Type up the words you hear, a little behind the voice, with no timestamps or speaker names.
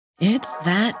It's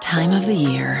that time of the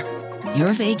year.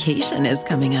 Your vacation is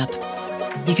coming up.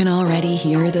 You can already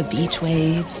hear the beach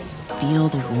waves, feel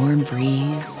the warm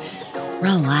breeze,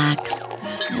 relax,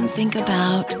 and think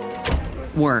about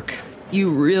work.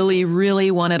 You really, really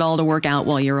want it all to work out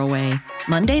while you're away.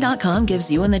 Monday.com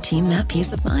gives you and the team that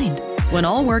peace of mind. When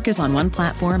all work is on one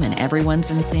platform and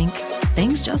everyone's in sync,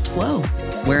 things just flow.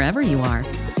 Wherever you are,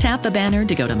 tap the banner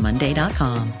to go to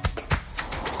Monday.com.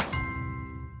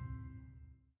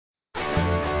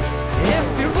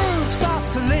 If your roof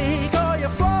starts to leak or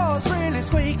your floor's really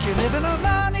squeak, you live in a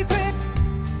money pit.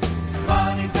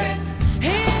 Money pit.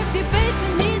 If your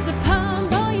basement needs a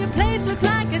pump or your place looks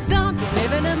like a dump, you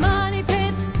live in a money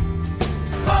pit.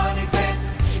 Money pit.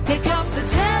 Pick up the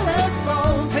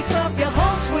telephone, fix up your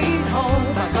home sweet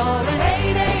home by calling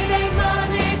 888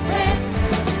 Money Pit.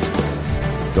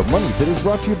 The Money Pit is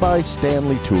brought to you by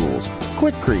Stanley Tools,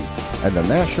 Quikrete, and the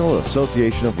National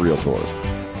Association of Realtors.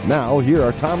 Now, here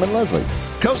are Tom and Leslie.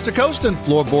 Coast to coast and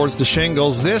floorboards to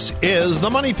shingles, this is the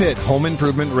Money Pit Home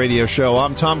Improvement Radio Show.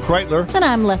 I'm Tom Kreitler. And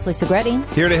I'm Leslie Segretti.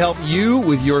 Here to help you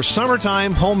with your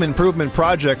summertime home improvement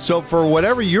project. So for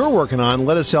whatever you're working on,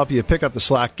 let us help you pick up the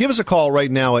slack. Give us a call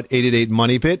right now at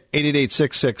 888-MONEY-PIT,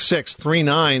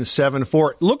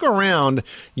 888-666-3974. Look around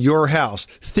your house.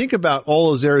 Think about all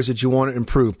those areas that you want to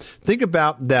improve. Think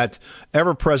about that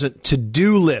ever-present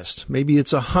to-do list. Maybe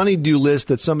it's a honey-do list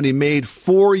that somebody made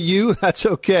for you. That's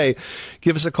okay.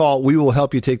 Give us a call. We will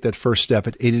help you take that first step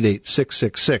at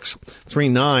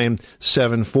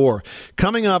 888-666-3974.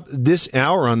 Coming up this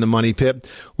hour on the Money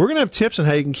Pit, we're going to have tips on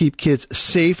how you can keep kids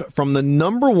safe from the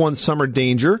number one summer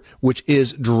danger, which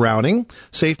is drowning.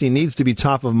 Safety needs to be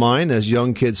top of mind as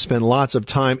young kids spend lots of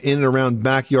time in and around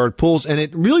backyard pools, and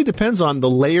it really depends on the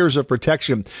layers of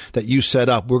protection that you set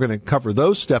up. We're going to cover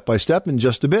those step by step in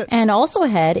just a bit. And also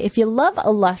ahead, if you love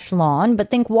a lush lawn but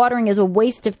think watering is a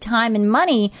waste of time and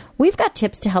money, we've got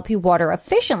tips to help you water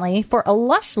efficiently for a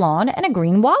lush lawn and a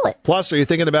green wallet. Plus, are you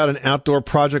thinking about an outdoor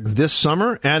project this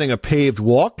summer? Adding a paved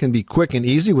walk can be quick and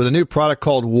easy with a new product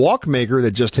called Walkmaker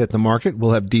that just hit the market.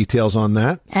 We'll have details on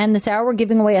that. And this hour, we're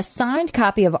giving away a signed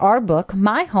copy of our book,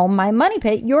 My Home, My Money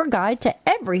Pit, your guide to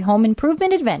every home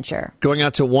improvement adventure. Going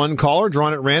out to one caller,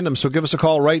 drawn at random. So give us a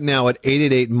call right now at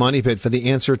 888-MONEY-PIT for the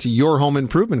answer to your home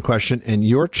improvement question and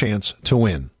your chance to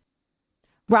win.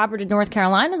 Robert in North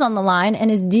Carolina is on the line and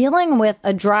is dealing with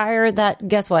a dryer that,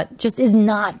 guess what, just is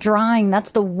not drying.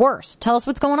 That's the worst. Tell us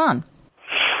what's going on.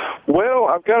 Well,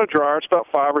 I've got a dryer. It's about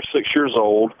 5 or 6 years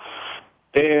old.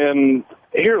 And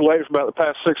here lately, for about the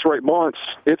past 6 or 8 months,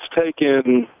 it's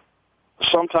taken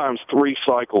sometimes 3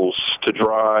 cycles to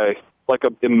dry like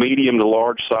a medium to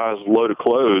large size load of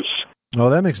clothes. Oh,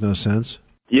 that makes no sense.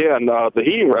 Yeah, and the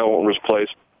heating rail was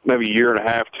replaced maybe a year and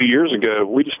a half, 2 years ago.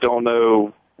 We just don't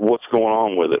know what's going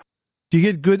on with it. Do you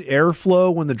get good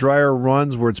airflow when the dryer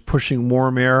runs where it's pushing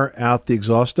warm air out the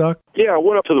exhaust duct? Yeah, I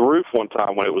went up to the roof one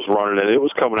time when it was running, and it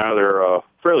was coming out of there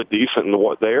fairly decent, and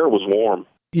the air was warm.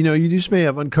 You know, you just may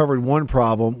have uncovered one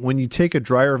problem. When you take a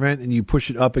dryer vent and you push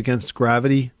it up against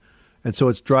gravity, and so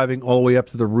it's driving all the way up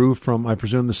to the roof from, I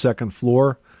presume, the second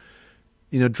floor,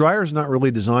 you know, dryer's not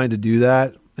really designed to do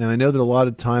that, and I know that a lot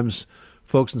of times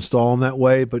folks install them that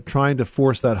way, but trying to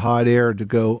force that hot air to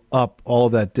go up all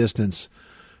of that distance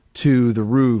to the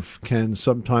roof can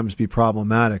sometimes be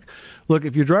problematic. Look,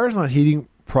 if your dryer's not heating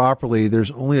properly,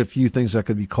 there's only a few things that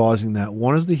could be causing that.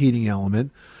 One is the heating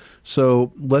element.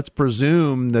 So let's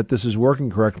presume that this is working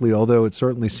correctly, although it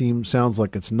certainly sounds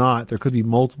like it's not. There could be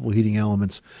multiple heating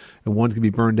elements, and one could be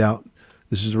burned out.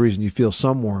 This is the reason you feel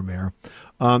some warm air.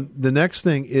 The next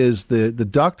thing is the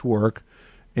duct work.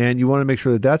 And you want to make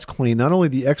sure that that's clean, not only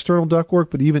the external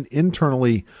ductwork, but even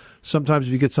internally. Sometimes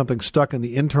if you get something stuck in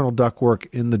the internal ductwork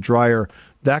in the dryer,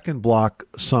 that can block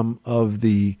some of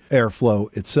the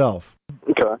airflow itself.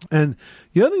 Okay. And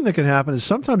the other thing that can happen is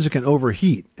sometimes it can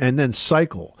overheat and then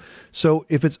cycle. So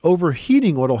if it's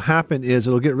overheating, what will happen is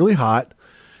it'll get really hot,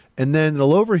 and then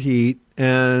it'll overheat,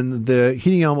 and the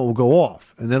heating element will go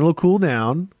off. And then it'll cool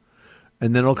down,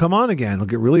 and then it'll come on again. It'll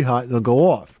get really hot, and it'll go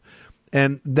off.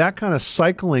 And that kind of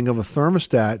cycling of a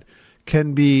thermostat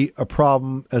can be a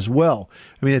problem as well.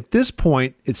 I mean, at this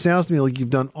point, it sounds to me like you've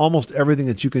done almost everything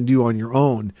that you can do on your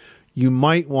own. You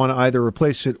might want to either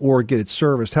replace it or get it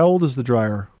serviced. How old is the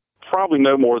dryer? Probably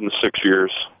no more than 6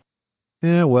 years.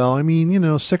 Yeah, well, I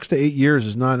mean, 6 to 8 years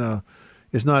is not a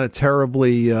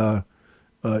terribly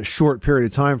short period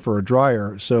of time for a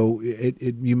dryer. So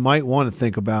you might want to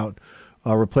think about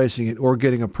replacing it or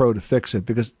getting a pro to fix it,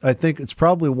 because I think it's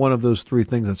probably one of those 3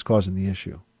 things that's causing the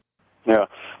issue. Yeah.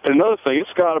 And another thing,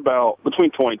 it's got about between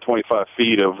 20 and 25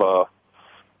 feet of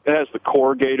it has the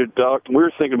corrugated duct. We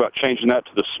were thinking about changing that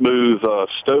to the smooth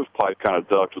stovepipe kind of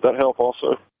duct. Would that help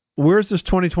also? Where's this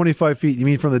 25 feet? You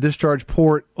mean from the discharge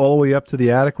port all the way up to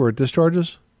the attic where it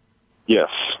discharges? Yes.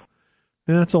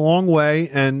 And that's a long way,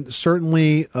 and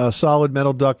certainly a solid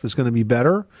metal duct is going to be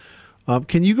better.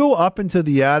 Can you go up into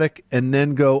the attic and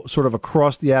then go sort of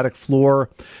across the attic floor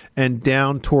and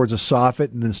down towards a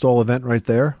soffit and install a vent right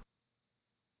there?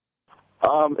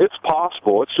 It's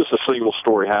possible. It's just a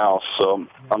single-story house, so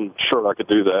I'm sure I could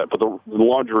do that. But the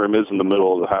laundry room is in the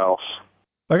middle of the house.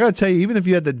 I got to tell you, even if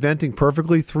you had that venting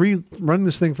perfectly, running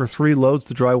this thing for 3 loads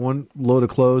to dry, 1 load to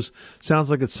close, sounds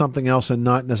like it's something else and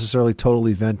not necessarily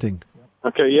totally venting.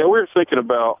 Okay, yeah, we were thinking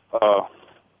about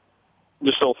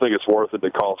just don't think it's worth it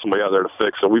to call somebody out there to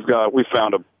fix it. We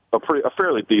found a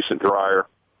fairly decent dryer.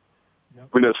 Yep.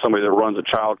 We know somebody that runs a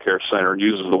child care center and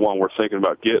uses the one we're thinking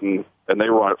about getting, and they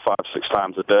run it 5-6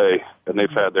 times a day, and they've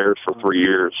had theirs for 3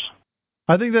 years.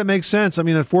 I think that makes sense. I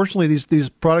mean, unfortunately, these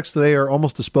products today are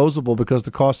almost disposable because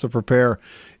the cost of repair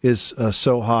is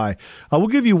so high. I will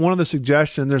give you one other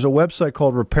suggestion. There's a website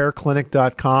called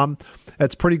repairclinic.com.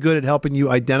 That's pretty good at helping you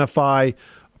identify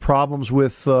problems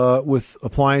with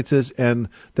appliances and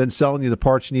then selling you the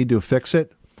parts you need to fix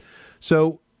it.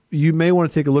 So you may want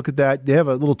to take a look at that. They have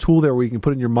a little tool there where you can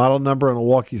put in your model number and it'll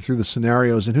walk you through the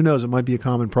scenarios. And who knows, it might be a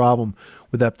common problem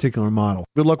with that particular model.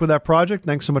 Good luck with that project.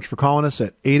 Thanks so much for calling us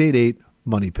at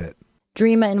 888-MONEY-PIT.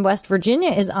 Dreama in West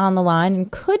Virginia is on the line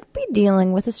and could be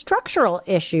dealing with a structural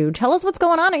issue. Tell us what's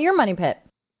going on at your Money Pit.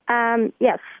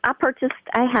 Yes, I purchased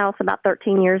a house about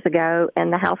 13 years ago,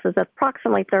 and the house is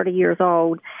approximately 30 years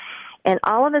old. And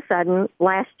all of a sudden,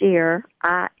 last year,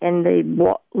 in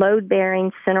the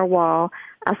load-bearing center wall,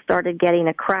 I started getting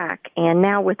a crack. And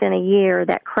now within a year,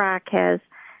 that crack has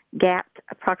gapped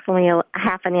approximately a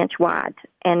half an inch wide.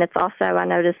 And it's also, I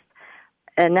noticed,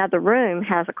 another room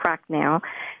has a crack now.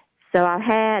 So I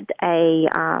had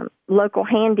a local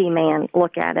handyman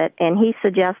look at it, and he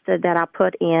suggested that I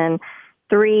put in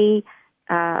 3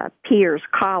 piers,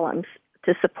 columns,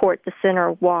 to support the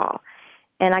center wall.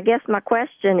 And I guess my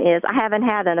question is, I haven't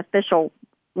had an official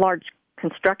large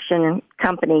construction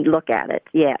company look at it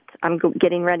yet. I'm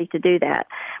getting ready to do that.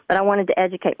 But I wanted to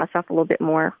educate myself a little bit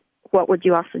more. What would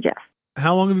you all suggest?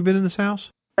 How long have you been in this house?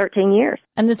 13 years.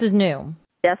 And this is new?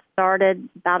 Just started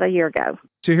about a year ago.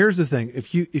 So here's the thing.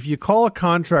 If you call a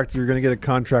contractor, you're going to get a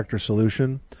contractor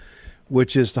solution,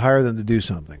 which is to hire them to do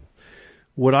something.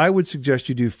 What I would suggest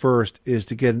you do first is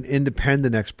to get an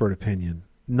independent expert opinion,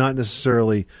 not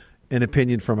necessarily an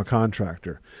opinion from a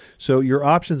contractor. So your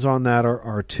options on that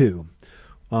are 2.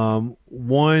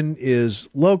 One is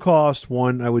low cost.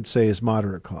 One, I would say, is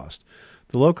moderate cost.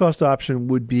 The low cost option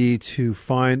would be to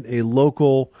find a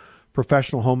local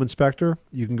professional home inspector.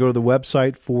 You can go to the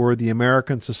website for the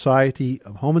American Society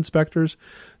of Home Inspectors.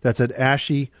 That's at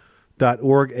ashi.org,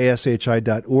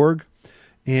 ashi.org.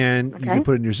 And you can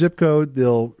put in your zip code.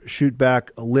 They'll shoot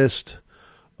back a list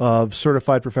of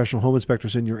certified professional home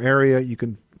inspectors in your area. You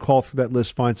can call through that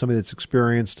list, find somebody that's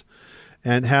experienced,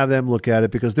 and have them look at it,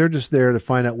 because they're just there to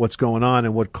find out what's going on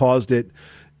and what caused it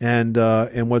and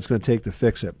what it's going to take to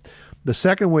fix it. The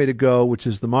second way to go, which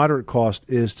is the moderate cost,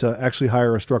 is to actually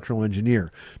hire a structural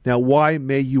engineer. Now, why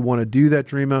may you want to do that,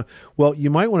 Dreama? Well, you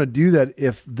might want to do that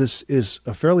if this is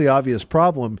a fairly obvious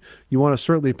problem. You want to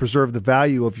certainly preserve the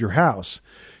value of your house.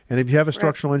 And if you have a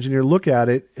structural engineer look at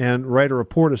it and write a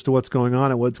report as to what's going on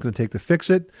and what it's going to take to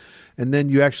fix it, and then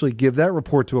you actually give that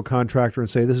report to a contractor and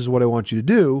say, this is what I want you to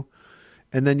do,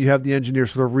 and then you have the engineer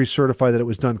sort of recertify that it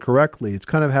was done correctly. It's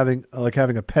kind of having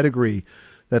a pedigree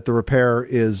that the repair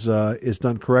is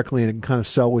done correctly, and it can kind of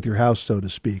sell with your house, so to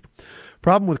speak.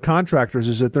 Problem with contractors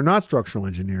is that they're not structural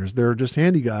engineers. They're just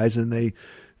handy guys, and they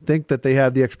think that they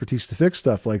have the expertise to fix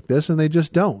stuff like this, and they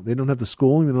just don't. They don't have the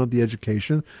schooling. They don't have the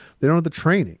education. They don't have the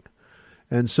training.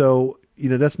 And so,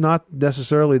 that's not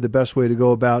necessarily the best way to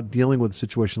go about dealing with a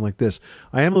situation like this.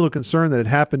 I am a little concerned that it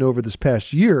happened over this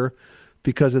past year,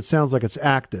 because it sounds like it's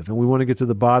active, and we want to get to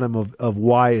the bottom of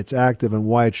why it's active and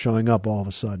why it's showing up all of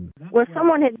a sudden. Well,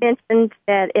 someone had mentioned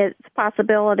that it's a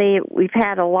possibility we've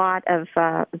had a lot of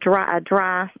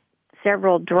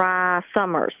several dry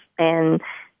summers, and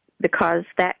because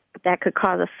that could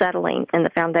cause a settling in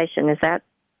the foundation. Is that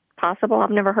possible?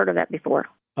 I've never heard of that before.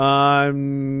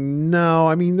 No.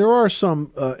 I mean, there are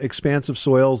some expansive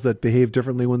soils that behave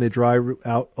differently when they dry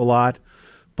out a lot.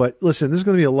 But listen, there's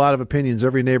going to be a lot of opinions.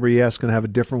 Every neighbor you ask is going to have a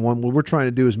different one. What we're trying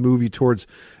to do is move you towards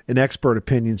an expert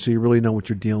opinion so you really know what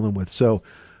you're dealing with. So,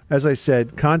 as I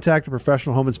said, contact a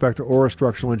professional home inspector or a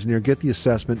structural engineer. Get the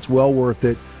assessment. It's well worth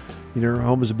it. Your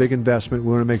home is a big investment.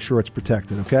 We want to make sure it's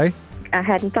protected, okay? I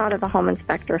hadn't thought of a home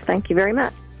inspector. Thank you very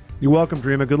much. You're welcome,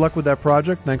 Dreama. Good luck with that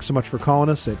project. Thanks so much for calling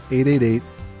us at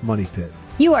 888-MONEY-PIT.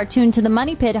 You are tuned to the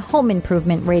Money Pit Home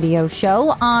Improvement Radio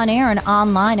Show, on air and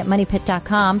online at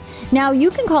moneypit.com. Now, you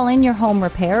can call in your home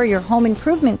repair or your home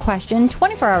improvement question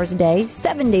 24 hours a day,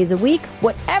 7 days a week.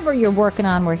 Whatever you're working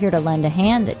on, we're here to lend a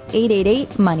hand at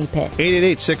 888-MONEY-PIT.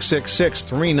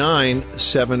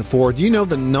 888-666-3974. Do you know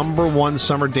the number one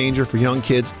summer danger for young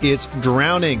kids? It's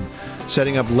drowning.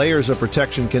 Setting up layers of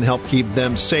protection can help keep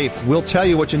them safe. We'll tell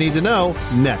you what you need to know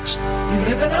next.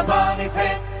 You live in a money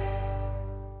pit.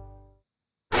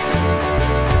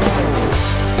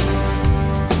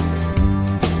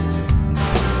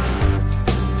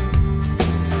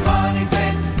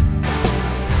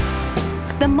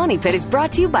 The Money Pit is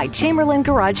brought to you by Chamberlain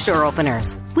Garage Door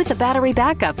Openers. With a battery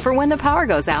backup for when the power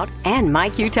goes out and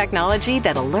MyQ technology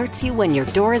that alerts you when your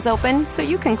door is open so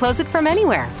you can close it from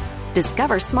anywhere.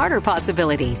 Discover smarter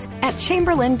possibilities at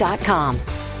Chamberlain.com.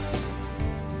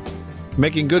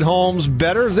 Making good homes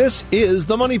better. This is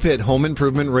the Money Pit Home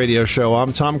Improvement Radio Show.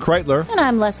 I'm Tom Kreitler. And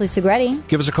I'm Leslie Segretti.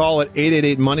 Give us a call at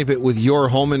 888-MONEY-PIT with your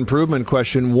home improvement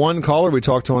question. One caller we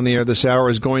talked to on the air this hour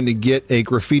is going to get a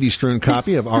graffiti-strewn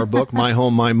copy of our book, My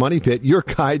Home, My Money Pit, your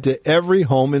guide to every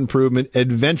home improvement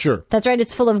adventure. That's right.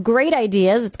 It's full of great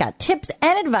ideas. It's got tips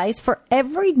and advice for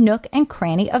every nook and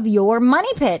cranny of your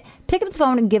money pit. Pick up the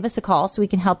phone and give us a call so we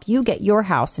can help you get your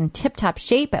house in tip-top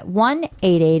shape at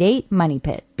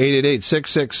 1-888-MONEY-PIT.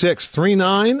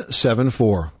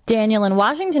 888-666-3974. Daniel in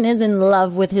Washington is in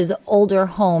love with his older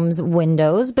home's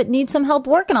windows, but needs some help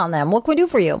working on them. What can we do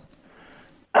for you?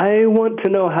 I want to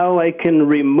know how I can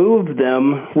remove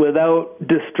them without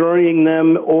destroying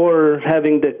them or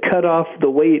having to cut off the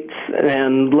weights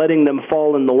and letting them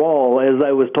fall in the wall, as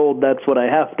I was told that's what I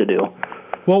have to do.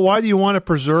 Well, why do you want to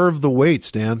preserve the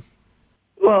weights, Dan?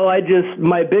 Well,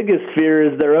 my biggest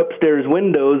fear is their upstairs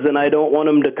windows, and I don't want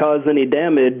them to cause any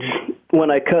damage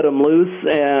when I cut them loose,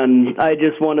 and I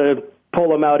just want to pull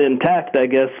them out intact, I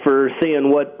guess, for seeing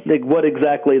what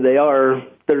exactly they are.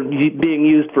 They're being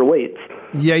used for weights.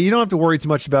 Yeah, you don't have to worry too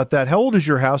much about that. How old is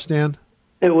your house, Dan?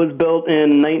 It was built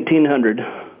in 1900.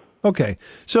 Okay,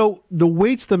 so the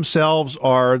weights themselves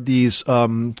are these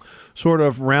sort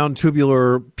of round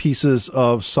tubular pieces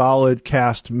of solid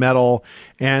cast metal,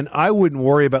 and I wouldn't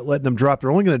worry about letting them drop.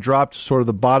 They're only going to drop to sort of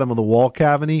the bottom of the wall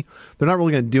cavity. They're not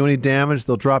really going to do any damage.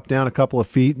 They'll drop down a couple of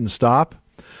feet and stop.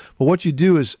 But what you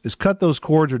do is cut those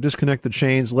cords or disconnect the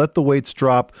chains, let the weights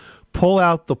drop, pull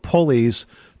out the pulleys,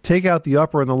 take out the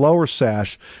upper and the lower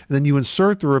sash, and then you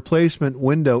insert the replacement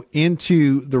window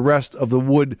into the rest of the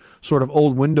wood sort of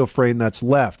old window frame that's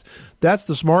left. That's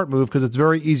the smart move because it's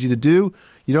very easy to do.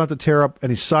 You don't have to tear up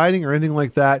any siding or anything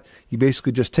like that. You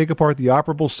basically just take apart the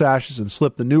operable sashes and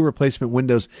slip the new replacement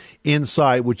windows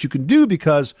inside, which you can do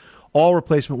because all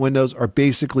replacement windows are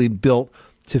basically built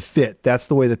to fit. That's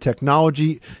the way the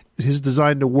technology is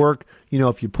designed to work. You know,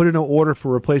 if you put in an order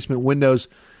for replacement windows,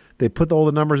 they put all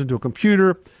the numbers into a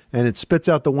computer, and it spits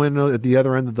out the window at the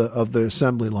other end of the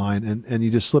assembly line, and you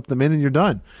just slip them in, and you're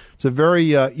done. It's a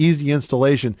very easy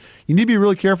installation. You need to be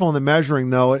really careful on the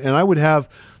measuring, though, and I would have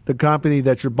the company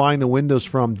that you're buying the windows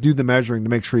from do the measuring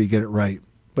to make sure you get it right.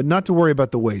 But not to worry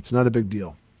about the weights. Not a big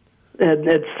deal.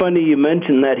 It's funny you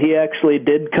mentioned that. He actually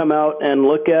did come out and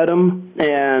look at them,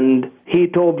 and he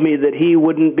told me that he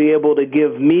wouldn't be able to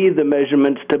give me the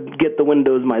measurements to get the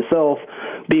windows myself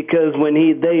because when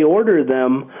they order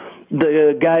them,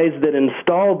 the guys that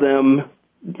install them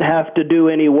have to do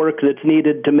any work that's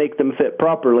needed to make them fit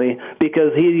properly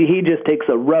because he just takes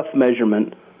a rough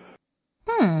measurement.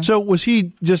 So was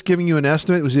he just giving you an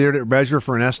estimate? Was he there to measure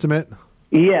for an estimate?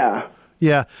 Yeah.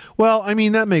 Yeah. Well, I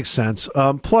mean, that makes sense.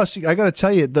 Plus, I got to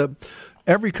tell you,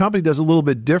 every company does a little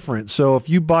bit different. So if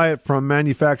you buy it from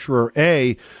manufacturer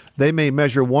A, they may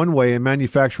measure one way, and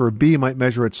manufacturer B might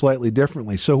measure it slightly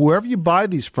differently. So whoever you buy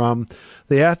these from,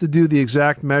 they have to do the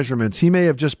exact measurements. He may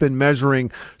have just been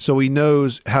measuring so he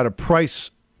knows how to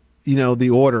price, the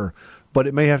order, but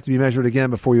it may have to be measured again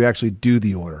before you actually do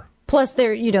the order. Plus,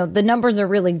 the numbers are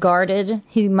really guarded.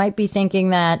 He might be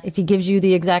thinking that if he gives you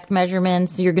the exact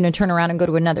measurements, you're going to turn around and go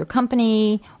to another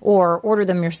company or order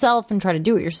them yourself and try to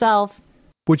do it yourself.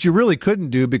 Which you really couldn't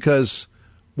do because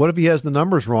what if he has the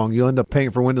numbers wrong? You'll end up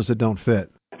paying for windows that don't fit.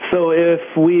 So if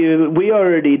we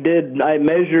already did, I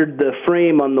measured the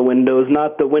frame on the windows,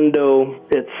 not the window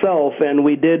itself, and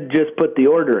we did just put the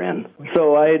order in.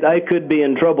 So I could be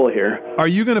in trouble here. Are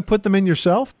you going to put them in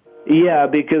yourself? Yeah,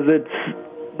 because it's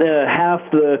half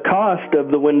the cost of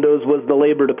the windows was the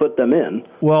labor to put them in.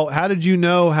 Well, how did you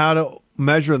know how to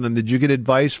measure them? Did you get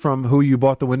advice from who you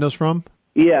bought the windows from?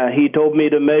 Yeah, he told me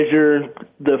to measure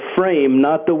the frame,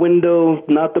 not the window,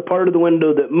 not the part of the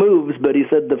window that moves, but he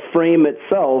said the frame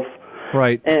itself.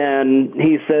 Right. And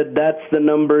he said that's the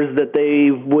numbers that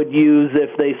they would use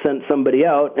if they sent somebody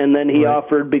out. And then he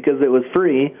offered, because it was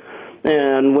free,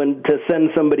 and when to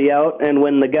send somebody out. And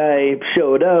when the guy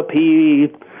showed up, he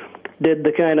did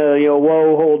the kind of,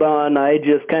 whoa, hold on. I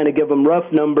just kind of give them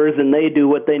rough numbers, and they do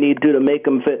what they need to make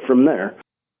them fit from there.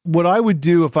 What I would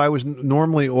do if I was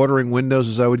normally ordering windows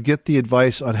is I would get the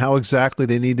advice on how exactly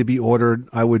they need to be ordered.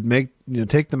 I would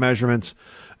take the measurements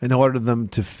and order them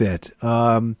to fit.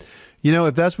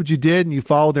 If that's what you did and you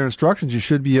followed their instructions, you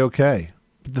should be okay.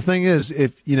 But the thing is,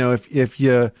 if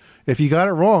you got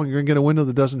it wrong, you're going to get a window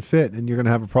that doesn't fit, and you're going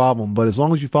to have a problem. But as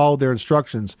long as you follow their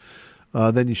instructions,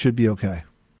 then you should be okay.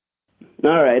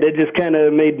 All right. It just kind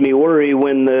of made me worry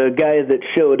when the guy that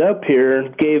showed up here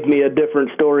gave me a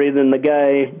different story than the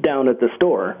guy down at the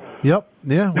store. Yep.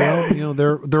 Yeah. Well,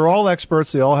 they're all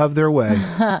experts. They all have their way.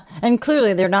 And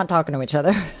clearly they're not talking to each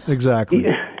other. Exactly.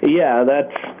 Yeah,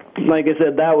 that's, like I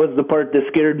said, that was the part that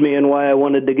scared me and why I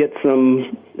wanted to get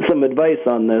some advice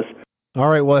on this. All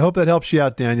right. Well, I hope that helps you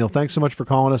out, Daniel. Thanks so much for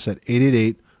calling us at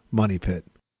 888-MONEY-PIT.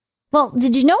 Well,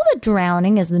 did you know that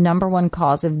drowning is the number one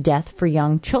cause of death for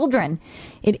young children?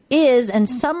 It is, and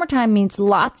summertime means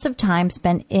lots of time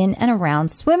spent in and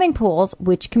around swimming pools,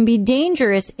 which can be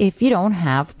dangerous if you don't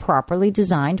have properly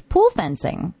designed pool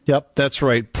fencing. Yep, that's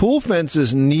right. Pool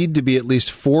fences need to be at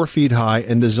least 4 feet high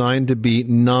and designed to be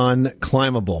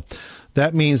non-climbable.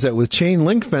 That means that with chain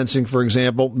link fencing, for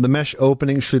example, the mesh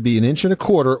opening should be 1.25 inches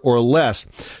or less,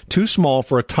 too small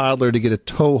for a toddler to get a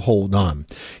toe hold on.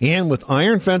 And with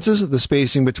iron fences, the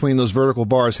spacing between those vertical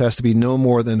bars has to be no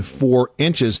more than 4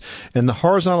 inches, and the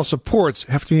horizontal supports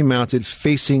have to be mounted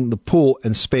facing the pool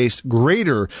and spaced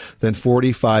greater than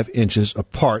 45 inches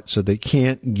apart so they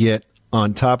can't get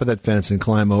on top of that fence and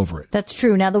climb over it. That's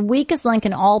true. Now, the weakest link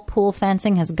in all pool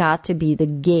fencing has got to be the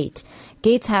gate.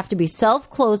 Gates have to be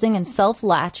self-closing and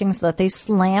self-latching so that they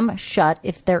slam shut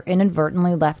if they're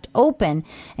inadvertently left open.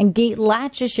 And gate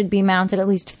latches should be mounted at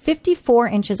least 54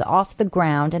 inches off the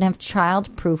ground and have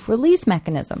child-proof release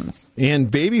mechanisms.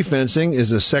 And baby fencing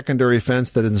is a secondary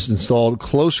fence that is installed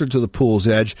closer to the pool's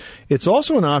edge. It's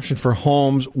also an option for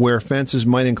homes where fences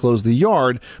might enclose the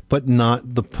yard, but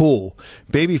not the pool.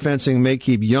 Baby fencing may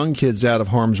keep young kids out of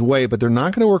harm's way, but they're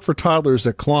not going to work for toddlers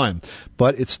that climb.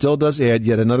 But it still does add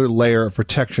yet another layer of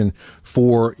protection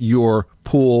for your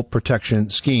pool protection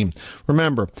scheme.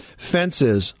 Remember,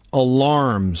 fences,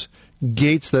 alarms,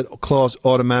 gates that close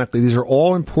automatically, these are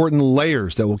all important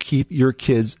layers that will keep your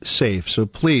kids safe. So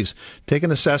please take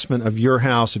an assessment of your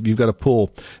house if you've got a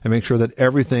pool and make sure that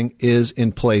everything is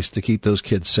in place to keep those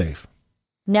kids safe.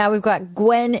 Now we've got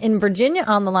Gwen in Virginia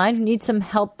on the line who needs some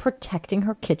help protecting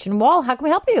her kitchen wall. How can we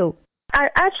help you? I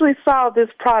actually saw this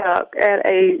product at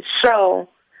a show,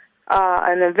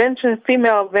 an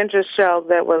female adventure show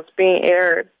that was being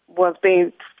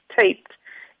taped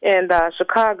in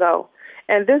Chicago.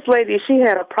 And this lady, she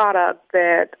had a product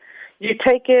that you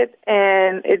take it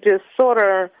and it just sort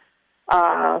of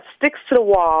sticks to the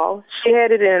wall. She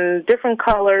had it in different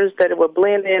colors that it would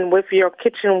blend in with your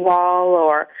kitchen wall,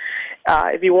 or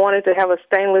if you wanted to have a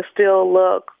stainless steel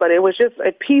look. But it was just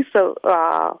a piece of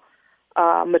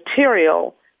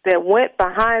material that went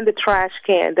behind the trash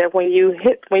can, that when you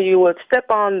would step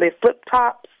on the flip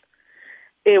tops,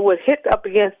 it would hit up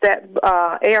against that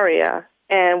area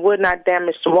and would not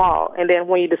damage the wall. And then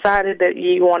when you decided that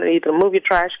you wanted to either move your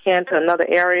trash can to another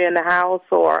area in the house,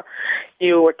 or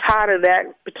you were tired of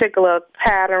that particular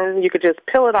pattern, you could just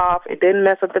peel it off. It didn't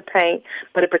mess up the paint,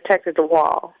 but it protected the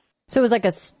wall. So it was like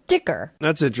a sticker.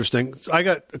 That's interesting. I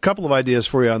got a couple of ideas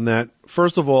for you on that.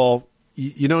 First of all,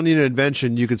 you don't need an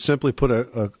invention. You could simply put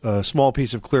a small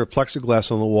piece of clear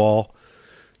plexiglass on the wall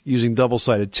using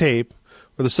double-sided tape.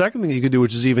 Or the second thing you could do,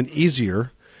 which is even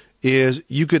easier, is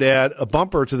you could add a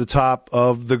bumper to the top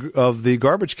of the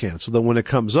garbage can so that when it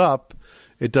comes up,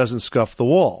 it doesn't scuff the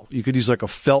wall. You could use like a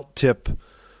felt tip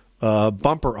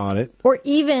bumper on it. Or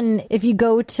even if you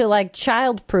go to like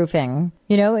childproofing,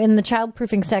 in the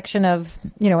childproofing section of,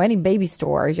 any baby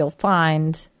store, you'll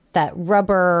find that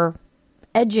rubber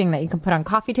edging that you can put on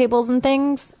coffee tables and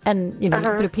things. And, you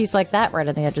put a piece like that right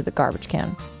on the edge of the garbage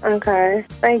can. Okay.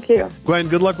 Thank you. Gwen,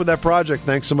 good luck with that project.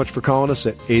 Thanks so much for calling us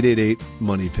at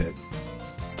 888-MONEY-PIT.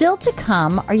 Still to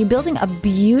come, are you building a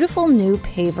beautiful new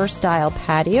paver-style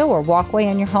patio or walkway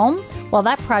in your home? Well,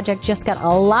 that project just got a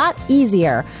lot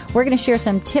easier. We're going to share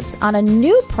some tips on a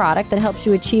new product that helps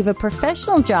you achieve a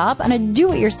professional job on a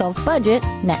do-it-yourself budget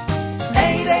next.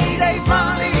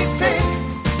 888-MONEY-PIT.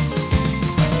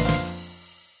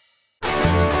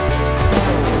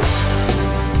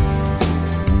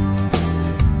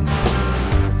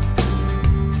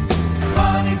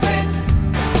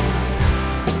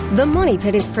 Money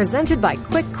Pit is presented by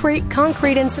Quickcrete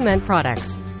Concrete and Cement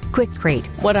Products. Quickcrete,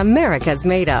 what America's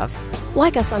made of.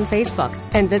 Like us on Facebook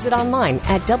and visit online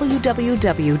at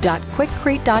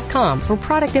www.quickcrete.com for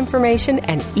product information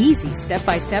and easy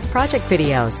step-by-step project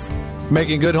videos.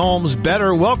 Making good homes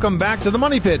better. Welcome back to the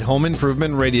Money Pit Home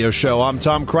Improvement Radio Show. I'm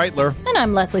Tom Kreitler. And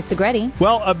I'm Leslie Segretti.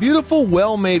 Well, a beautiful,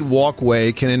 well-made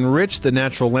walkway can enrich the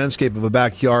natural landscape of a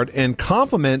backyard and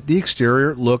complement the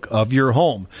exterior look of your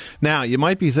home. Now, you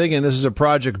might be thinking this is a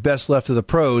project best left to the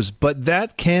pros, but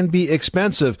that can be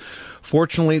expensive.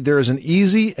 Fortunately, there is an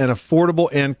easy and affordable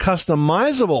and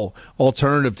customizable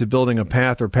alternative to building a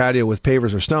path or patio with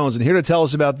pavers or stones. And here to tell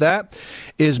us about that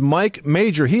is Mike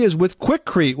Major. He is with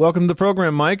Quickcrete. Welcome to the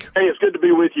program, Mike. Hey, it's good to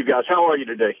be with you guys. How are you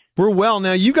today? We're well.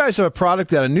 Now, you guys have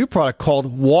a new product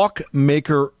called Walkway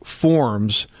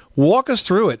Forms. Walk us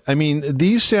through it. I mean,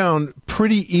 these sound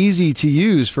pretty easy to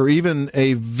use for even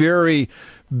a very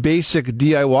basic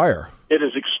DIYer. It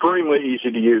is extremely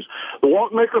easy to use. The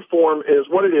Walkway form is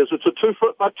what it is. It's a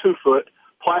 2-foot by 2-foot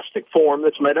plastic form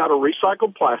that's made out of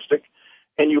recycled plastic,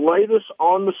 and you lay this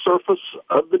on the surface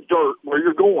of the dirt where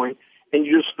you're going, and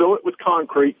you just fill it with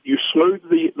concrete. You smooth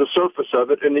the surface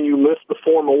of it, and then you lift the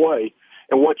form away,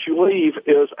 and what you leave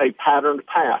is a patterned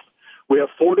path. We have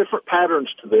 4 different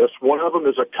patterns to this. One of them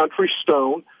is a country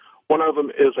stone. One of them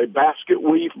is a basket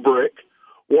weave brick.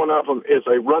 One of them is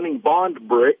a running bond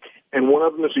brick, and one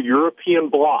of them is a European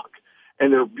block.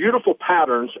 And they're beautiful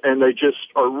patterns, and they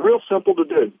just are real simple to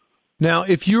do. Now,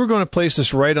 if you were going to place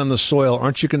this right on the soil,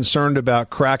 aren't you concerned about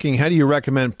cracking? How do you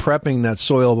recommend prepping that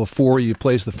soil before you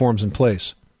place the forms in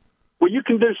place? Well, you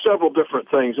can do several different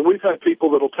things, and we've had people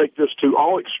that will take this to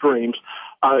all extremes.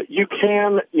 You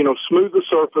can, smooth the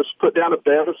surface, put down a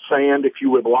bed of sand if you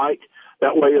would like.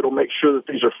 That way it'll make sure that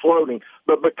these are floating.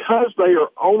 But because they are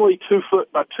only 2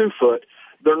 foot by 2 foot,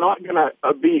 they're not going to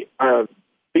be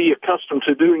accustomed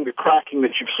to doing the cracking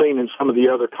that you've seen in some of the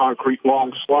other concrete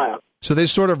long slabs. So they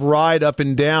sort of ride up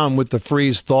and down with the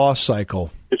freeze-thaw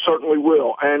cycle. It certainly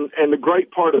will. And the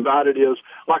great part about it is,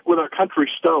 like with our country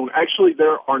stone, actually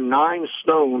there are 9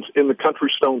 stones in the country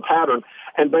stone pattern,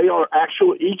 and they are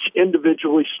actually each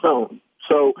individually stone.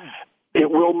 So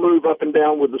it will move up and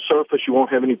down with the surface. You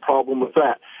won't have any problem with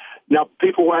that. Now,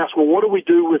 people will ask, well, what do we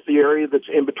do with the area that's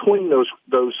in between those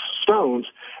stones?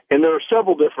 And there are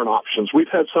several different options. We've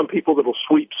had some people that will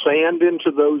sweep sand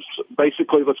into those,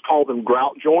 basically, let's call them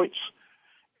grout joints.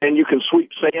 And you can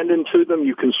sweep sand into them.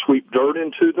 You can sweep dirt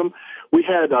into them. We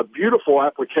had a beautiful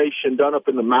application done up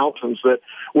in the mountains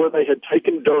where they had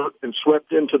taken dirt and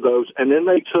swept into those, and then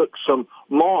they took some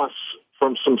moss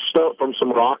from some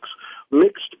rocks,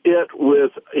 mixed it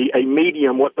with a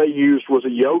medium. What they used was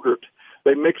a yogurt.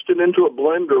 They mixed it into a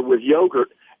blender with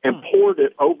yogurt and poured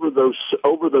it over those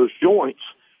joints.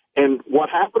 And what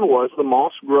happened was the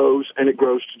moss grows, and it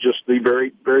grows to just the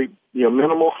very, very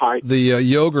minimal height. The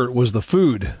yogurt was the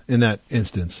food in that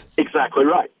instance. Exactly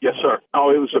right. Yes, sir.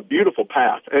 Oh, it was a beautiful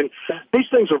path. And these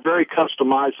things are very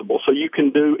customizable. So you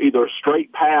can do either a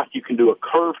straight path, you can do a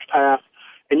curved path,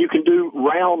 and you can do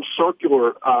round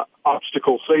circular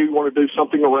obstacles. Say you want to do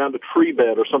something around a tree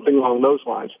bed or something along those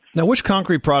lines. Now, which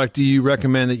concrete product do you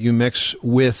recommend that you mix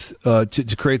with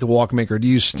to create the Walkway? Do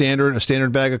you use a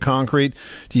standard bag of concrete?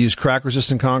 Do you use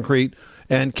crack-resistant concrete?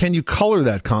 And can you color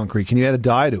that concrete? Can you add a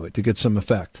dye to it to get some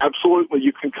effect? Absolutely.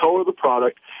 You can color the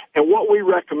product. And what we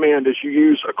recommend is you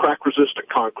use a crack-resistant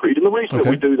concrete. And the reason that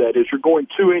we do that is you're going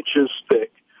 2 inches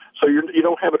thick. So you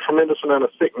don't have a tremendous amount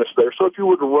of thickness there. So if you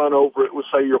were to run over it with,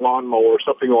 say, your lawnmower or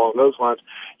something along those lines,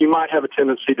 you might have a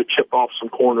tendency to chip off some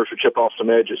corners or chip off some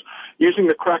edges. Using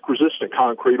the crack-resistant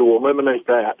concrete will eliminate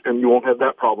that, and you won't have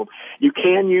that problem. You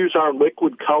can use our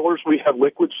liquid colors. We have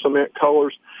liquid cement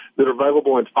colors that are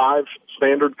available in 5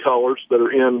 standard colors that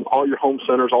are in all your home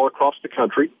centers all across the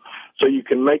country. So you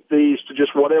can make these to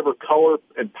just whatever color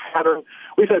and pattern.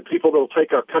 We've had people that will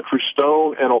take our country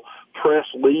stone and will press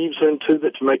leaves into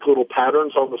it to make little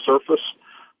patterns on the surface.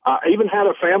 I even had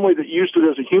a family that used it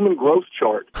as a human growth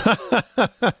chart.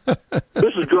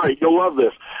 This is great. You'll love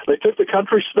this. They took the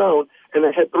country stone, and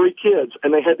they had 3 kids,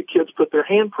 and they had the kids put their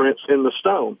handprints in the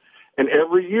stone. And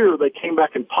every year they came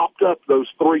back and popped up those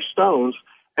 3 stones,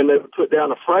 and they would put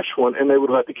down a fresh one, and they would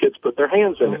let the kids put their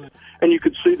hands in it. And you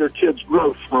could see their kids'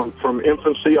 growth from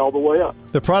infancy all the way up.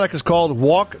 The product is called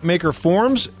Walkway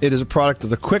Forms. It is a product of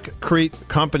the Quickcrete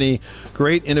Company.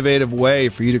 Great innovative way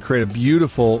for you to create a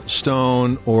beautiful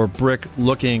stone or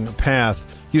brick-looking path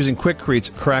using Quickcrete's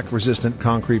crack-resistant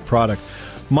concrete product.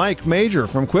 Mike Major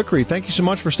from Quickcrete, thank you so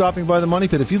much for stopping by the Money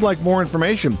Pit. If you'd like more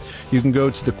information, you can go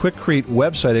to the Quickcrete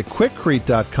website at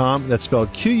quickcrete.com. That's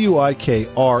spelled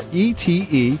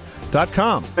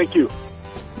Quikrete.com. Thank you.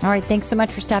 All right, thanks so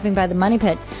much for stopping by the Money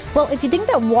Pit. Well, if you think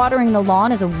that watering the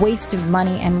lawn is a waste of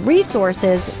money and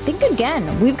resources, think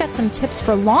again. We've got some tips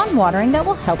for lawn watering that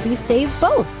will help you save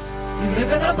both. You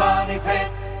live in a money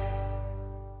pit.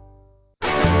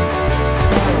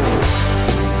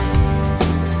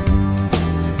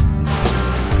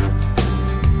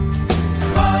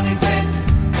 Money pit.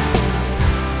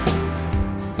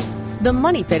 The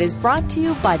Money Pit is brought to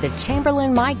you by the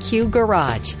Chamberlain MyQ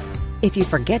Garage. If you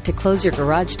forget to close your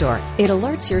garage door, it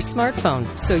alerts your smartphone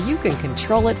so you can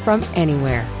control it from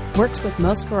anywhere. Works with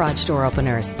most garage door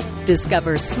openers.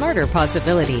 Discover smarter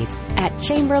possibilities at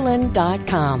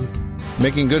Chamberlain.com.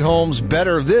 Making good homes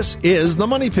better. This is the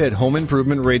Money Pit Home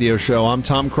Improvement Radio Show. I'm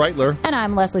Tom Kreitler. And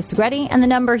I'm Leslie Segretti, and the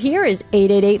number here is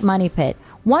 888-MONEY-PIT.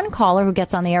 One caller who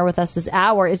gets on the air with us this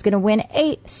hour is going to win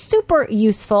a super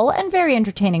useful and very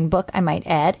entertaining book, I might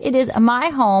add. It is My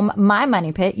Home, My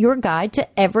Money Pit, your guide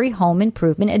to every home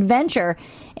improvement adventure.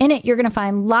 In it, you're going to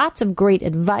find lots of great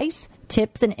advice,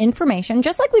 tips, and information,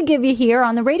 just like we give you here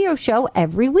on the radio show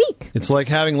every week. It's like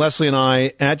having Leslie and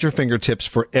I at your fingertips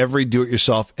for every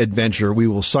do-it-yourself adventure. We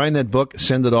will sign that book,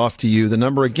 send it off to you. The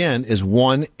number again is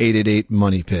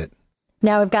 1-888-MONEY-PIT.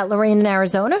 Now we've got Lorraine in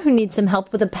Arizona who needs some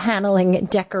help with a paneling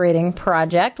decorating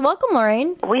project. Welcome,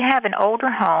 Lorraine. We have an older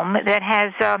home that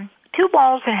has 2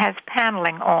 walls that has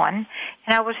paneling on,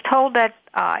 and I was told that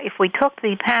if we took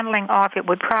the paneling off, it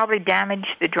would probably damage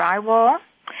the drywall.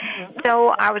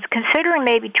 So I was considering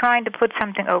maybe trying to put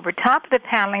something over top of the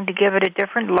paneling to give it a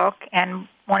different look and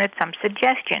wanted some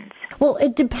suggestions. Well,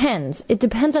 it depends. It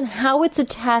depends on how it's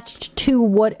attached to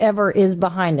whatever is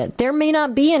behind it. There may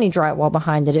not be any drywall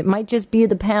behind it. It might just be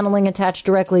the paneling attached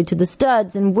directly to the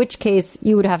studs, in which case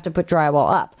you would have to put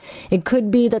drywall up. It could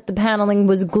be that the paneling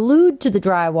was glued to the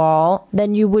drywall,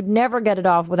 then you would never get it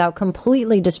off without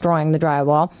completely destroying the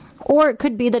drywall. Or it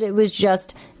could be that it was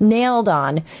just nailed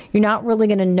on. You're not really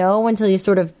going to know until you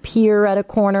sort of peer at a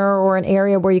corner or an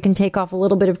area where you can take off a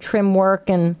little bit of trim work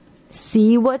and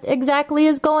see what exactly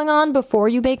is going on before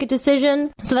you make a decision.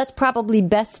 So that's probably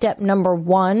best step number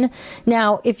 1.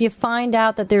 Now, if you find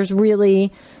out that there's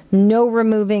really no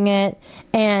removing it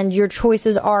and your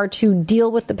choices are to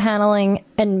deal with the paneling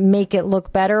and make it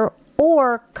look better,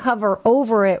 or cover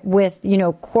over it with,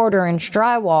 1/4-inch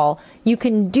drywall, you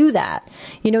can do that.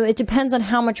 It depends on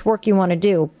how much work you want to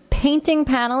do. Painting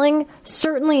paneling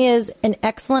certainly is an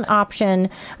excellent option.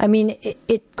 I mean,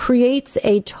 it creates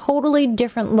a totally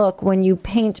different look when you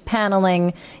paint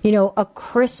paneling, a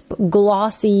crisp,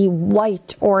 glossy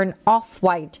white or an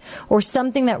off-white or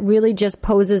something that really just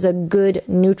poses a good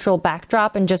neutral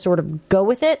backdrop and just sort of go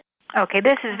with it. Okay,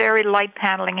 this is very light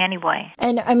paneling anyway.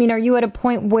 And, are you at a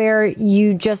point where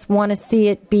you just want to see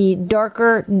it be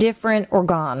darker, different, or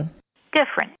gone?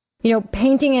 Different.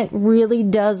 Painting it really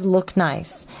does look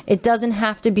nice. It doesn't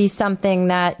have to be something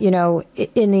that,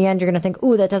 in the end you're going to think,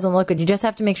 ooh, that doesn't look good. You just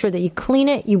have to make sure that you clean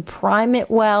it, you prime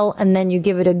it well, and then you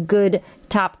give it a good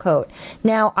top coat.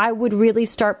 Now, I would really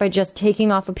start by just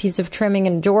taking off a piece of trimming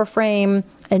in a door frame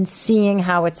and seeing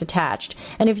how it's attached.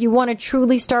 And if you want to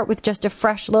truly start with just a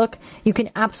fresh look, you can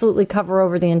absolutely cover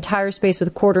over the entire space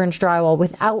with 1/4-inch drywall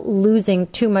without losing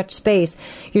too much space.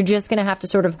 You're just going to have to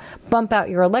sort of bump out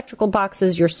your electrical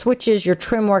boxes, your switches, your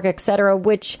trim work, etc.,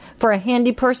 which for a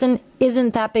handy person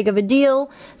isn't that big of a deal.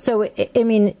 So,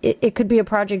 it could be a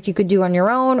project you could do on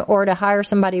your own, or to hire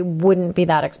somebody wouldn't be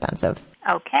that expensive.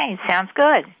 Okay, sounds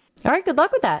good. All right, good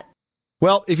luck with that.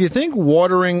 Well, if you think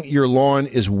watering your lawn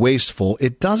is wasteful,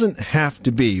 it doesn't have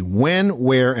to be. When,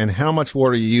 where, and how much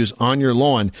water you use on your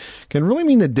lawn can really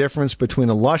mean the difference between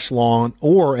a lush lawn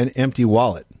or an empty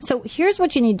wallet. So here's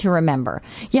what you need to remember.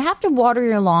 You have to water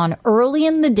your lawn early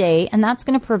in the day, and that's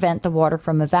going to prevent the water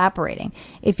from evaporating.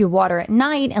 If you water at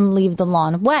night and leave the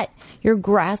lawn wet, your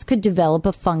grass could develop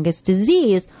a fungus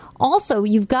disease. Also,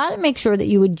 you've got to make sure that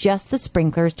you adjust the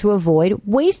sprinklers to avoid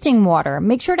wasting water.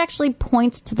 Make sure it actually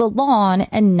points to the lawn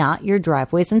and not your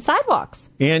driveways and sidewalks.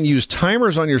 And use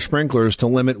timers on your sprinklers to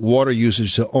limit water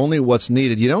usage to only what's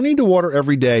needed. You don't need to water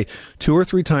every day. 2 or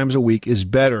 3 times a week is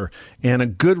better. And a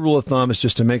good rule of thumb is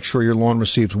just to make sure your lawn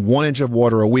receives 1 inch of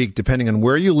water a week, depending on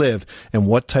where you live and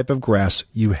what type of grass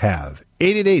you have.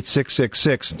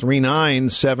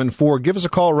 888-666-3974. Give us a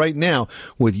call right now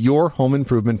with your home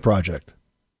improvement project.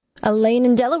 Elaine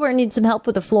in Delaware needs some help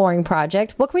with a flooring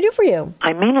project. What can we do for you?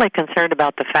 I'm mainly concerned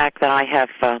about the fact that I have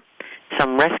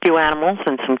some rescue animals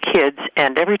and some kids,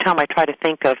 and every time I try to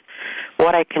think of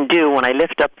what I can do when I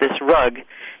lift up this rug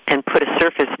and put a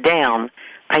surface down,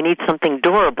 I need something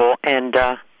durable, and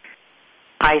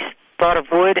I thought of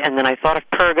wood, and then I thought of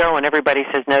Pergo, and everybody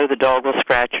says, no, the dog will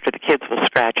scratch it or the kids will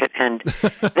scratch it. And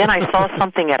then I saw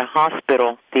something at a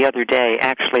hospital the other day,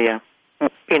 actually,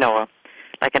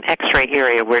 like an X-ray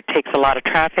area where it takes a lot of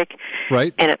traffic.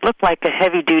 Right. And it looked like a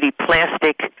heavy-duty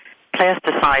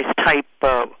plasticized type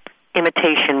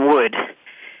imitation wood.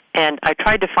 And I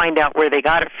tried to find out where they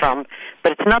got it from,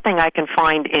 but it's nothing I can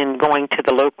find in going to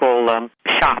the local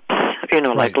shops,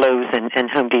 like Lowe's and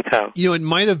Home Depot. It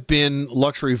might have been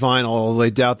luxury vinyl, although they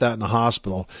doubt that in the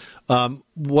hospital.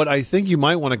 What I think you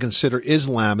might want to consider is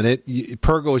laminate.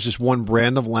 Pergo is just one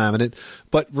brand of laminate.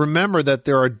 But remember that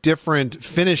there are different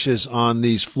finishes on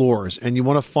these floors, and you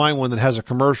want to find one that has a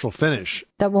commercial finish.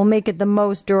 That will make it the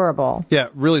most durable. Yeah,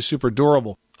 really super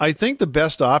durable. I think the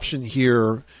best option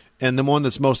here, and the one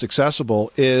that's most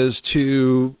accessible, is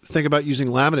to think about using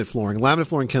laminate flooring. Laminate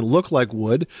flooring can look like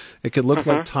wood. It can look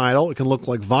like tile. It can look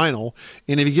like vinyl.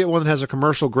 And if you get one that has a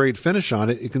commercial-grade finish on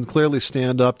it, it can clearly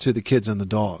stand up to the kids and the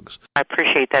dogs. I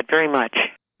appreciate that very much.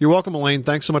 You're welcome, Elaine.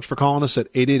 Thanks so much for calling us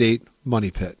at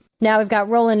 888-MONEY-PIT. Now we've got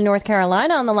Roland in North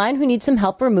Carolina on the line who needs some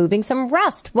help removing some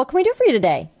rust. What can we do for you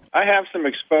today? I have some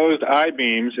exposed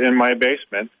I-beams in my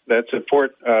basement that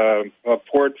support a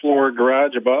poured floor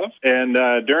garage above. And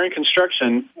during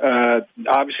construction,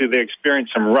 obviously they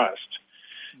experienced some rust.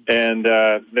 And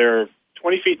they're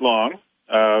 20 feet long,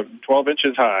 12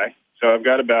 inches high. So I've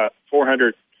got about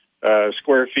 400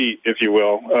 square feet, if you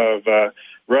will, of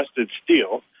rusted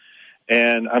steel.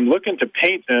 And I'm looking to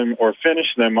paint them or finish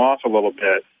them off a little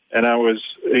bit. And I was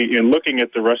looking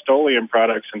at the Rust-Oleum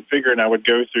products and figuring I would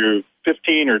go through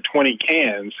 15 or 20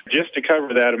 cans just to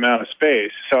cover that amount of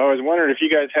space. So I was wondering if you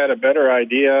guys had a better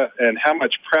idea and how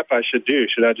much prep I should do.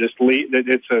 Should I just leave?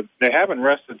 They haven't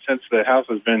rusted since the house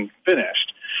has been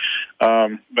finished,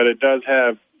 but it does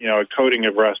have a coating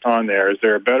of rust on there. Is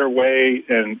there a better way,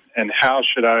 and how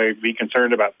should I be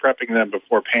concerned about prepping them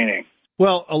before painting?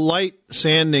 Well, a light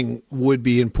sanding would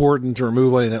be important to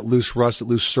remove any of that loose rust, that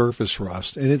loose surface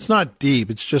rust. And it's not deep.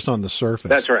 It's just on the surface.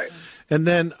 That's right. And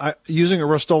then using a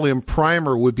Rust-Oleum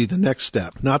primer would be the next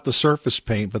step, not the surface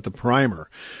paint, but the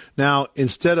primer. Now,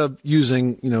 instead of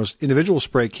using, individual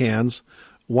spray cans,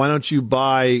 why don't you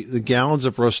buy the gallons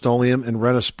of Rust-Oleum and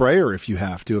rent a sprayer if you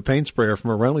have to, a paint sprayer from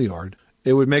a rental yard?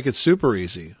 It would make it super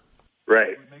easy.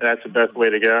 Right. That's the best way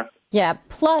to go. Yeah,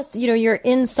 plus, you're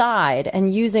inside,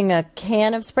 and using a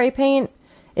can of spray paint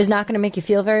is not going to make you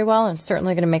feel very well, and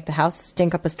certainly going to make the house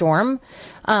stink up a storm.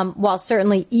 While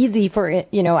certainly easy for,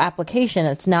 application,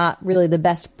 it's not really the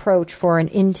best approach for an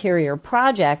interior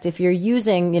project. If you're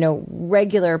using,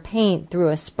 regular paint through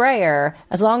a sprayer,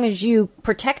 as long as you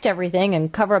protect everything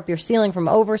and cover up your ceiling from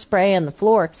overspray and the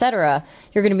floor, etc.,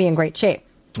 you're going to be in great shape.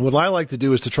 What I like to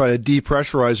do is to try to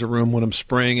depressurize a room when I'm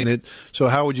spraying in it. So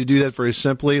how would you do that? Very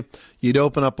simply, you'd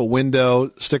open up a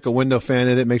window, stick a window fan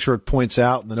in it, make sure it points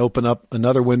out, and then open up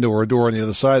another window or a door on the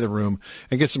other side of the room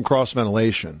and get some cross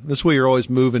ventilation. This way you're always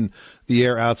moving the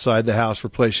air outside the house,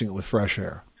 replacing it with fresh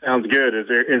air. Sounds good. Is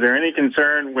there any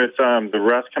concern with the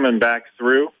rust coming back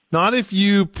through? Not if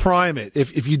you prime it.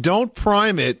 If you don't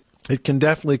prime it, it can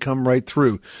definitely come right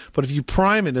through. But if you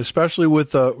prime it, especially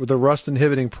with the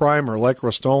rust-inhibiting primer like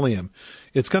Rust-Oleum,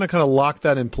 it's going to kind of lock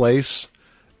that in place.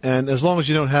 And as long as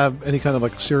you don't have any kind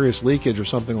of serious leakage or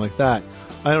something like that,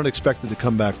 I don't expect it to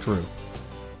come back through.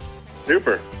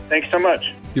 Super. Thanks so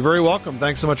much. You're very welcome.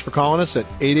 Thanks so much for calling us at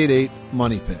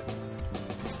 888-MONEY-PIT.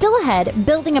 Still ahead,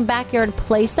 building a backyard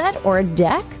playset or a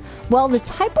deck? Well, the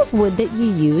type of wood that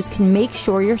you use can make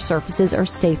sure your surfaces are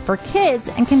safe for kids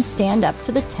and can stand up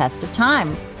to the test of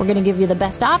time. We're going to give you the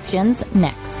best options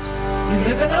next. You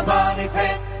live in a money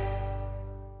pit.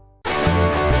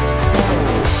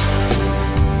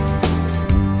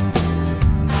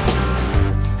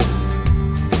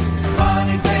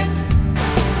 Money pit.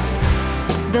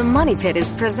 The Money Pit is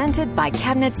presented by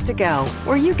Cabinets to Go,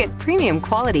 where you get premium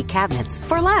quality cabinets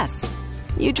for less.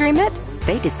 You dream it,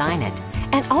 they design it.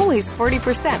 And always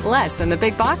 40% less than the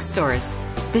big box stores.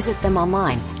 Visit them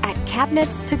online at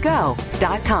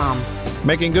cabinetstogo.com.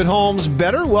 Making good homes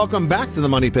better. Welcome back to the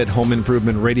Money Pit Home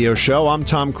Improvement Radio Show. I'm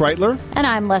Tom Kreitler. And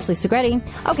I'm Leslie Segretti.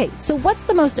 Okay, so what's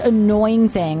the most annoying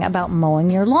thing about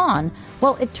mowing your lawn?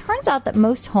 Well, it turns out that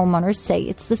most homeowners say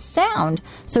it's the sound.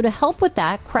 So to help with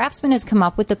that, Craftsman has come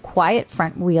up with the quiet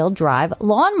front-wheel drive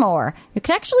lawnmower. You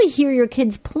can actually hear your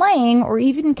kids playing or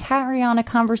even carry on a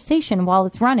conversation while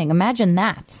it's running. Imagine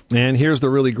that. And here's the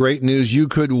really great news. You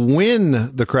could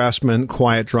win the Craftsman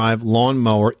Quiet Drive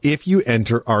lawnmower if you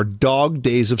enter our dog Dog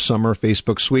Days of Summer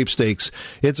Facebook sweepstakes.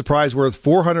 It's a prize worth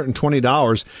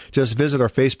 $420. Just visit our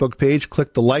Facebook page,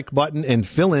 click the like button, and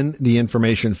fill in the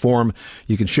information form.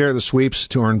 You can share the sweeps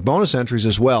to earn bonus entries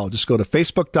as well. Just go to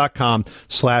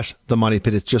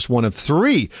facebook.com/themoneypit. It's just one of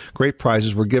 3 great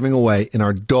prizes we're giving away in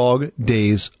our Dog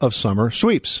Days of Summer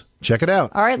sweeps. Check it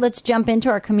out. All right, let's jump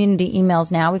into our community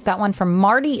emails now. We've got one from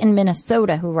Marty in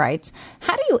Minnesota who writes,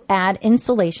 how do you add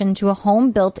insulation to a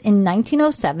home built in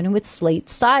 1907 with slate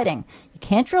siding? You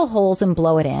can't drill holes and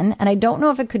blow it in, and I don't know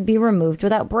if it could be removed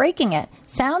without breaking it.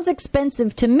 Sounds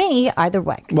expensive to me either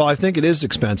way. Well, I think it is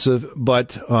expensive,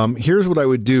 but here's what I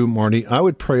would do, Marty. I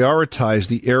would prioritize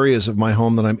the areas of my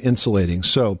home that I'm insulating.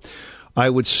 So I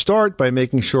would start by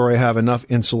making sure I have enough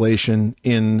insulation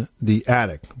in the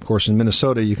attic. Of course, in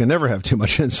Minnesota, you can never have too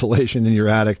much insulation in your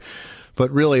attic, but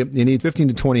really you need 15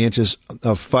 to 20 inches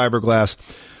of fiberglass.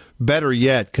 Better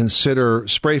yet, consider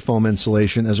spray foam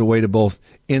insulation as a way to both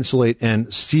insulate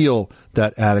and seal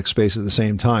that attic space at the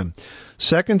same time.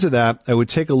 Second to that, I would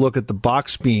take a look at the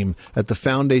box beam at the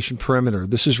foundation perimeter.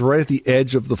 This is right at the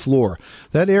edge of the floor.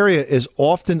 That area is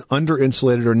often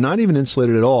under-insulated or not even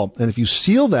insulated at all. And if you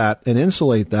seal that and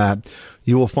insulate that,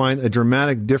 you will find a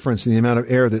dramatic difference in the amount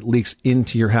of air that leaks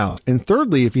into your house. And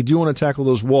thirdly, if you do want to tackle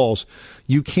those walls,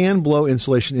 you can blow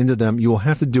insulation into them. You will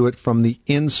have to do it from the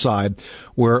inside,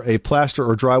 where a plaster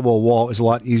or drywall wall is a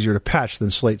lot easier to patch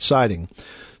than slate siding.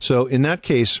 So in that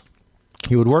case,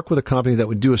 you would work with a company that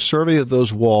would do a survey of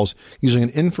those walls using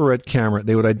an infrared camera.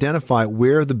 They would identify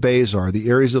where the bays are, the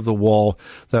areas of the wall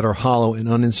that are hollow and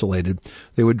uninsulated.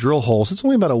 They would drill holes. It's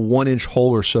only about a 1-inch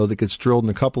hole or so that gets drilled in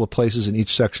a couple of places in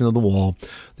each section of the wall.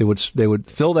 They would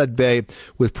fill that bay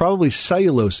with probably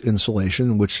cellulose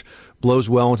insulation, which blows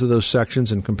well into those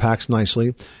sections and compacts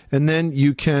nicely. And then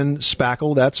you can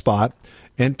spackle that spot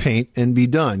and paint and be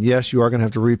done. Yes, you are going to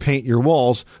have to repaint your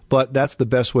walls, but that's the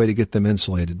best way to get them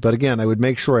insulated. But again, I would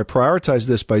make sure I prioritize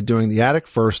this by doing the attic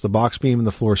first, the box beam and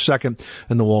the floor second,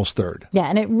 and the walls third. Yeah,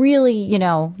 and it really,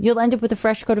 you'll end up with a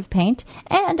fresh coat of paint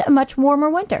and a much warmer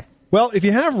winter. Well, if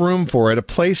you have room for it, a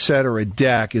play set or a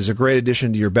deck is a great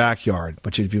addition to your backyard.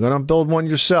 But if you're going to build one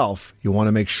yourself, you want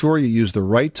to make sure you use the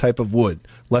right type of wood.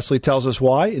 Leslie tells us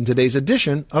why in today's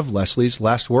edition of Leslie's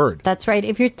Last Word. That's right.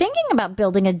 If you're thinking about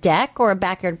building a deck or a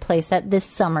backyard playset this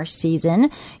summer season,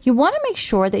 you want to make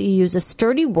sure that you use a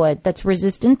sturdy wood that's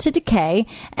resistant to decay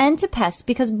and to pests,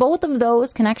 because both of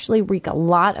those can actually wreak a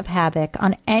lot of havoc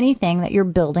on anything that you're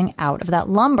building out of that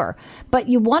lumber. But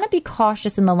you want to be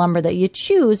cautious in the lumber that you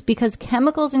choose, because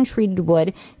chemicals in treated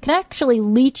wood can actually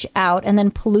leach out and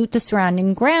then pollute the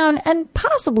surrounding ground and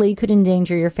possibly could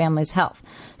endanger your family's health.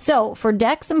 So for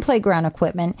decks and playground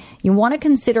equipment, you want to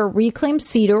consider reclaimed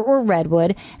cedar or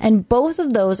redwood, and both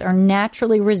of those are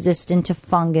naturally resistant to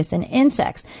fungus and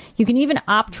insects. You can even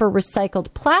opt for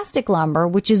recycled plastic lumber,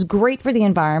 which is great for the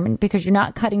environment because you're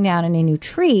not cutting down any new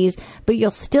trees, but you'll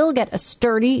still get a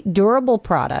sturdy, durable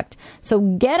product. So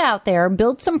get out there,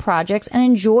 build some projects, and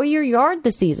enjoy your yard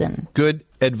this season. Good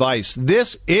advice.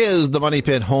 This is the Money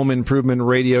Pit Home Improvement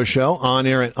Radio Show, on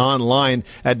air and online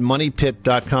at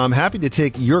moneypit.com. Happy to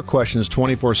take your questions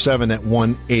 24/7 at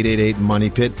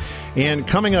 1-888-MONEYPIT. And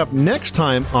coming up next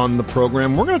time on the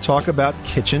program, we're going to talk about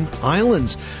kitchen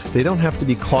islands. They don't have to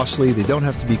be costly. They don't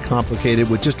have to be complicated.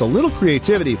 With just a little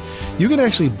creativity, you can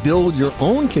actually build your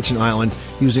own kitchen island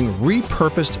using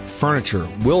repurposed furniture.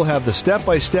 We'll have the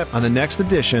step-by-step on the next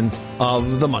edition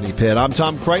of The Money Pit. I'm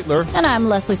Tom Kreitler. And I'm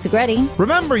Leslie Segretti.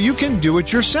 Remember, you can do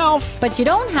it yourself, but you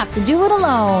don't have to do it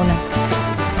alone.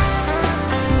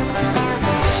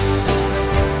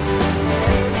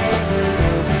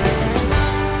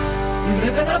 You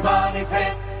live in a money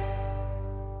pit.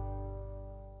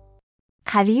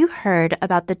 Have you heard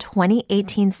about the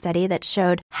 2018 study that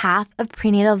showed half of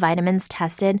prenatal vitamins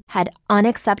tested had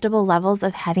unacceptable levels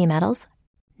of heavy metals?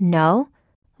 No?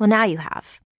 Well, now you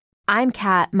have. I'm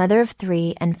Kat, mother of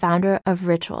 3 and founder of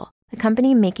Ritual, the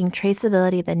company making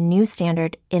traceability the new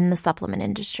standard in the supplement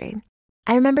industry.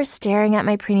 I remember staring at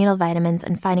my prenatal vitamins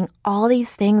and finding all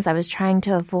these things I was trying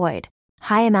to avoid: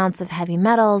 high amounts of heavy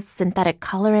metals, synthetic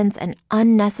colorants, and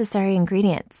unnecessary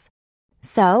ingredients.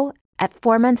 So, at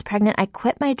 4 months pregnant, I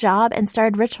quit my job and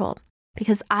started Ritual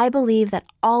because I believe that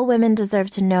all women deserve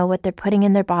to know what they're putting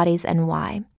in their bodies and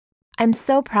why. I'm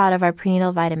so proud of our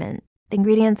prenatal vitamin. The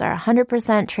ingredients are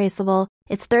 100% traceable,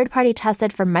 it's third-party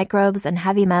tested for microbes and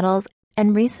heavy metals,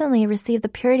 and recently received the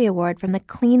Purity Award from the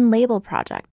Clean Label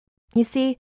Project. You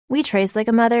see, we trace like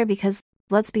a mother because,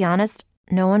 let's be honest,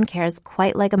 no one cares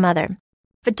quite like a mother.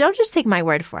 But don't just take my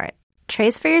word for it.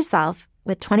 Trace for yourself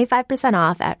with 25%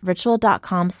 off at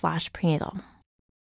ritual.com/prenatal.